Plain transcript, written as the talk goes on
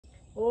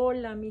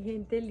Hola mi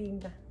gente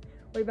linda,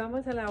 hoy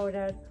vamos a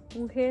elaborar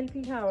un gel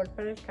fijador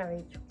para el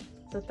cabello,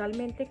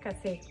 totalmente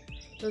casero.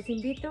 Los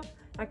invito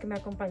a que me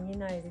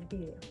acompañen a ver el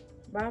video.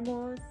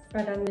 Vamos.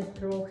 Para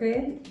nuestro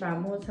gel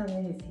vamos a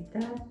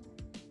necesitar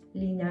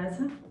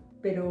linaza,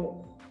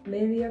 pero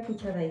media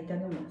cucharadita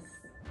nomás,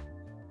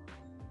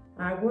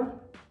 agua,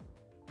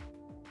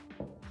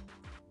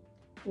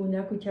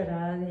 una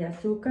cucharada de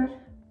azúcar,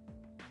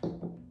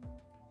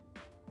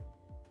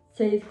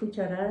 6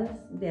 cucharadas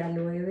de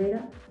aloe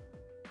vera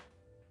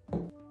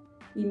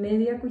y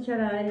media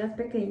cucharada de las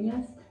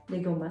pequeñas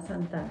de goma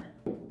santana.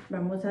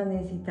 Vamos a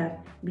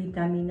necesitar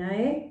vitamina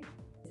E,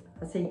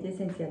 aceite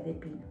esencial de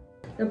pino.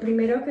 Lo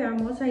primero que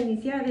vamos a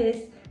iniciar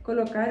es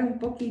colocar un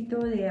poquito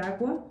de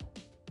agua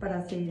para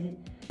hacer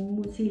un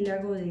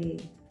mucílago de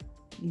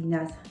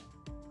linaza.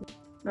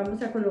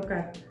 Vamos a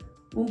colocar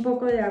un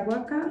poco de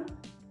agua acá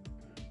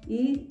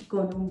y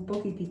con un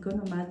poquitico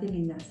nomás de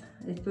linaza.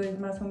 Esto es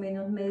más o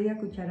menos media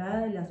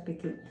cucharada de las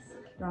pequeñas.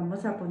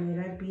 Vamos a poner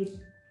a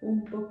hervir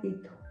un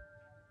poquito.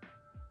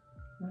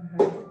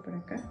 Bajar por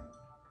acá.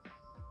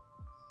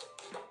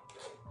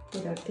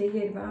 Esperar que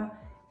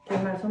hierva, que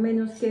más o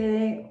menos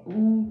quede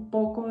un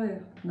poco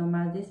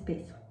nomás de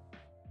espeso.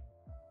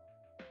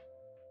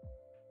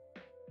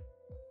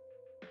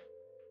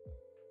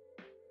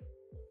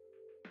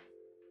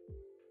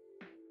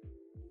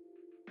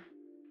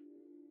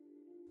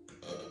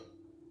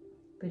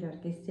 Esperar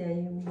que esté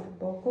ahí un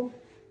poco.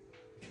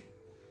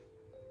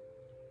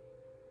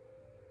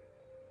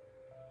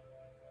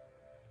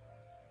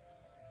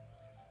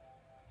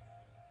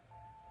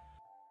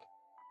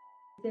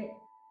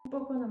 Un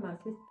poco nomás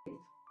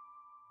espeso.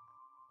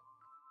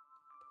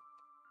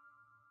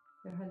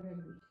 Déjalo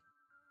hervir.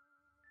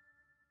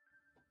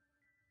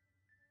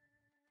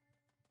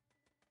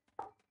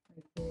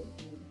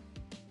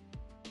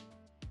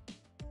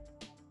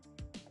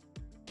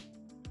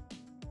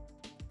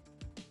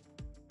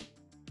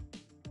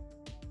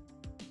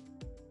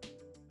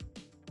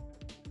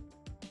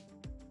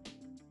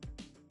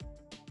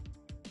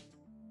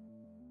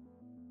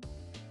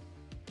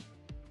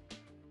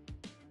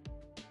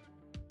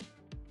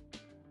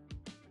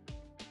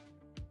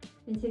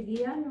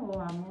 Enseguida lo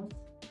vamos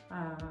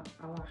a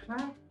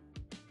bajar.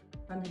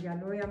 Cuando ya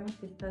lo veamos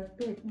que está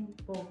espeso un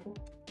poco,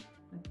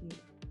 aquí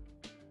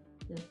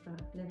ya está,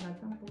 le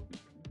falta un poquito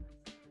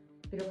más.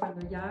 Pero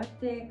cuando ya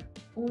esté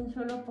un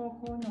solo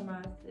poco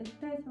nomás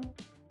espeso,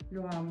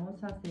 lo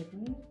vamos a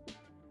cernir.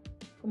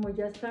 Como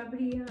ya está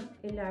fría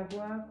el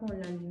agua con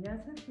la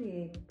linaza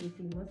que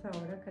pusimos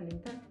ahora a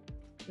calentar,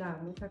 la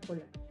vamos a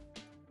colar.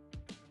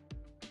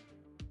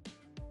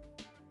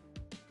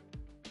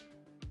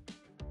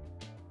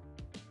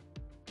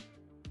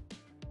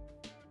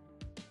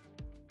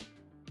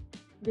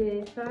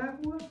 De esta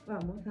agua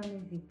vamos a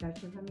necesitar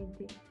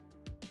solamente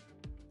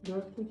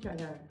 2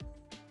 cucharadas.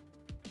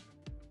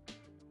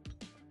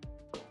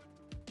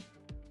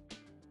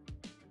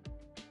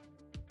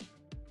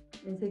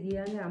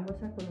 Enseguida le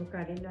vamos a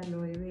colocar el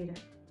aloe vera.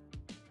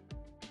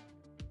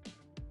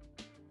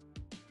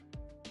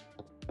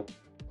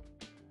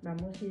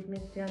 Vamos a ir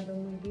mezclando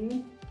muy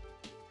bien.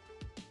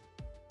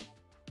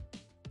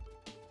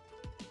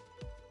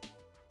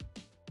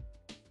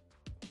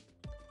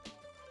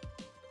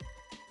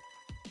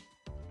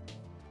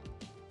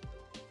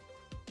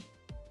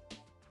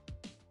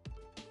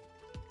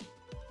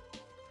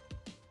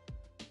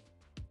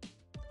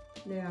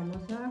 Le vamos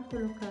a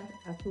colocar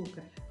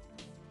azúcar.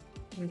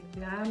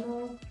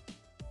 Mezclamos,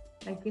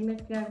 hay que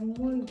mezclar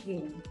muy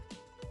bien.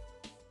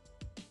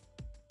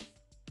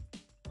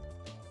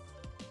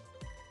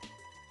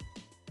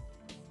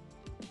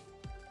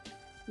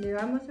 Le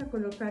vamos a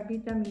colocar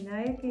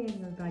vitamina E que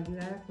nos va a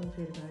ayudar a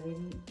conservar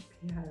el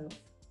fijador,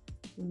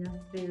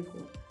 unas 3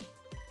 gotas.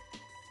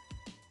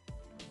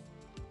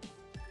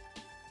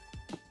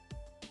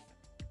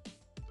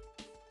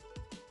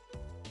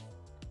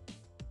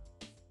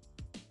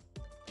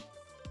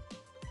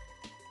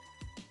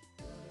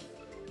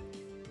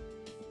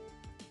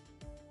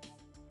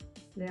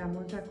 Le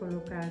vamos a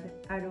colocar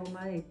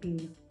aroma de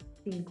pino,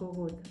 5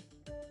 gotas.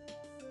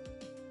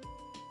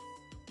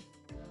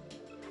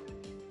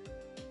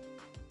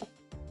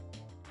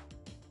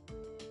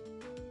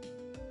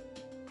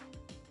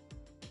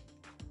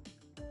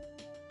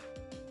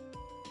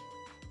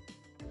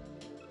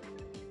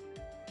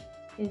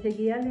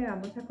 Enseguida le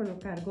vamos a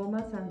colocar goma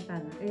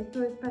santana.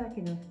 Esto es para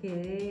que nos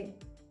quede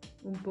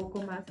un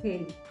poco más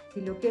gel.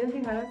 Si lo quieren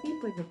dejar así,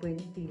 pues lo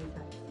pueden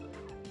utilizar.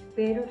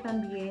 Pero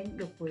también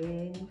lo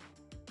pueden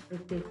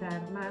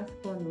espesar más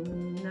con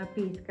una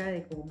pizca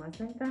de goma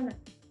santana.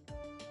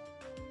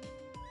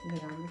 Le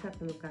vamos a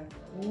colocar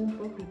un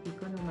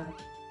poquitico nomás,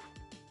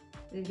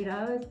 el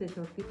grado de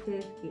espesor que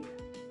ustedes quieran.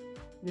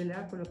 Yo le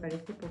voy a colocar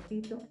este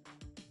poquito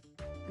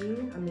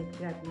y a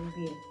mezclar muy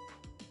bien.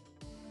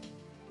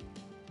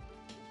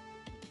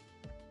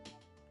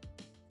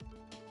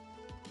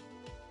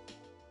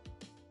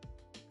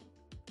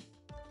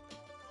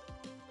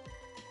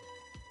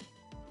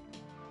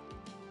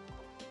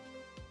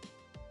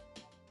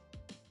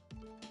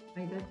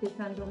 Ahí va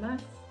espesando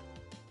más.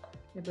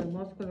 Le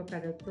podemos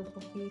colocar otro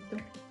poquito.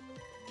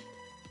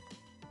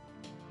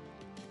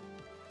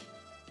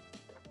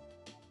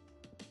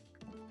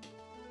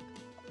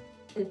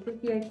 Este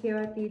sí hay que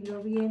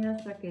batirlo bien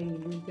hasta que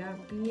diluya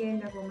bien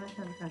la goma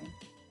instantánea.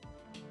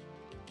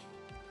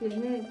 Si es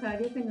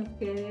necesario que nos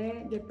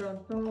quede de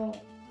pronto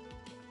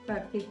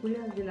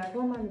partículas de la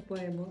goma, lo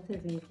podemos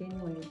servir de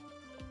nuevo.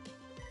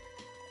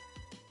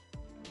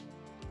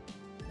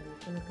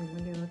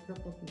 Coloquémosle otro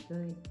poquito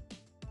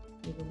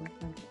de goma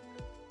instantánea.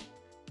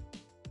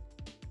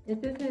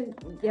 Este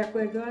es de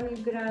acuerdo al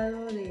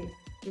grado de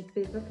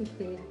espeso que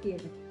ustedes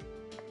quieran,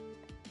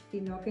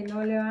 sino que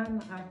no le van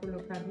a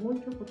colocar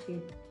mucho porque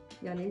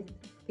ya les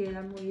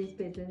queda muy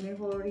espeso. Es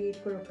mejor ir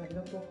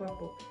colocando poco a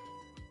poco.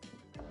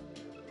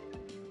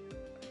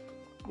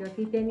 Yo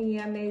aquí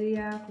tenía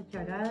media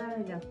cucharada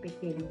de las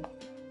pequeñas,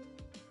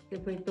 que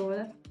fue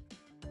toda.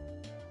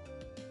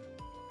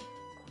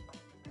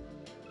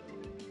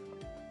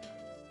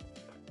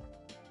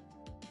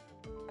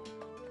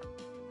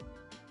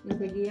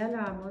 Enseguida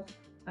la vamos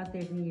a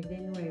servir de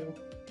nuevo.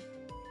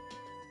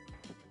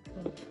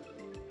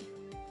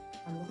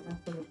 Vamos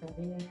a colocar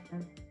en esta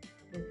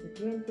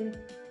recipiente.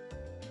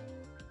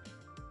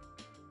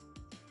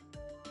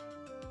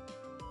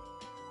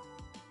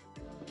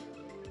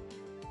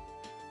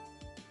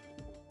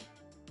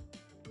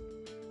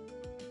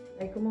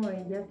 Ahí como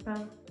ven ya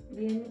está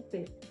bien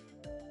espeso.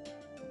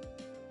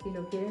 Si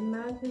lo quieren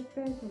más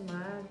espeso,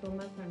 más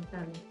goma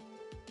instantánea.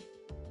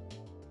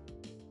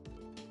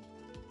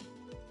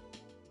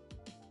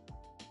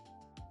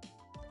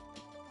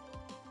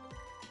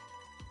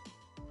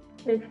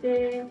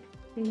 Este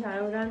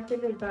fijador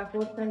antes les va a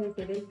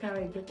fortalecer el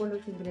cabello con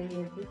los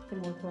ingredientes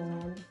como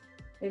son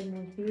el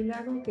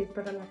mucílago, que es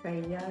para la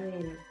caída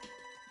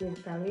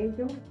del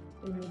cabello,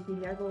 el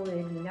mucílago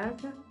de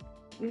LINAZA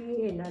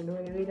y el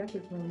aloe vera, que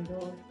son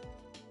dos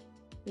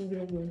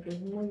ingredientes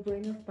muy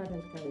buenos para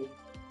el cabello.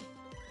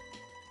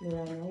 Le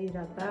van a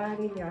hidratar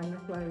y le van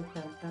a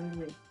suavizar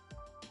también.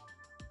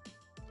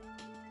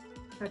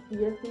 Aquí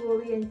ya estuvo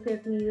bien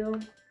cernido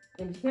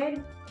el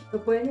gel.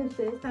 Lo pueden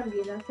ustedes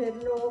también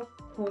hacerlo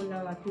con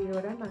la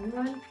batidora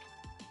manual,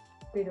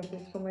 pero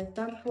pues como es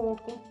tan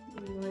poco,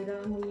 no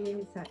era muy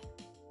necesario.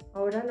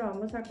 Ahora lo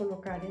vamos a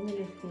colocar en el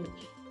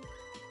estuche.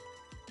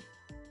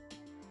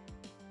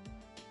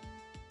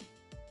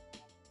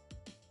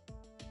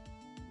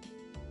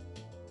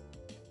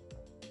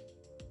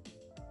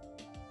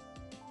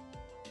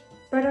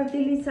 Para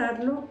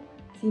utilizarlo,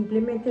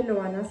 simplemente lo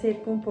van a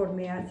hacer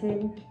conforme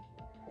hacen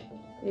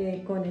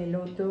con el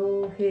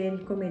otro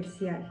gel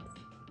comercial.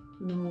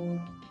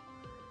 No,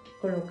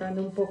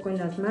 colocando un poco en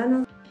las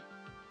manos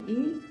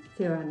y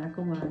se van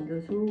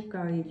acomodando su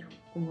cabello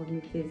como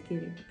ustedes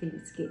quieren que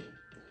les quede.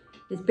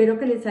 Espero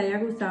que les haya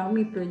gustado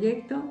mi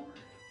proyecto,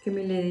 que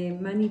me le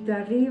den manito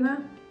arriba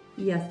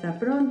y hasta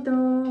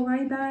pronto.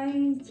 Bye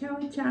bye, chao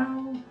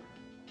chao.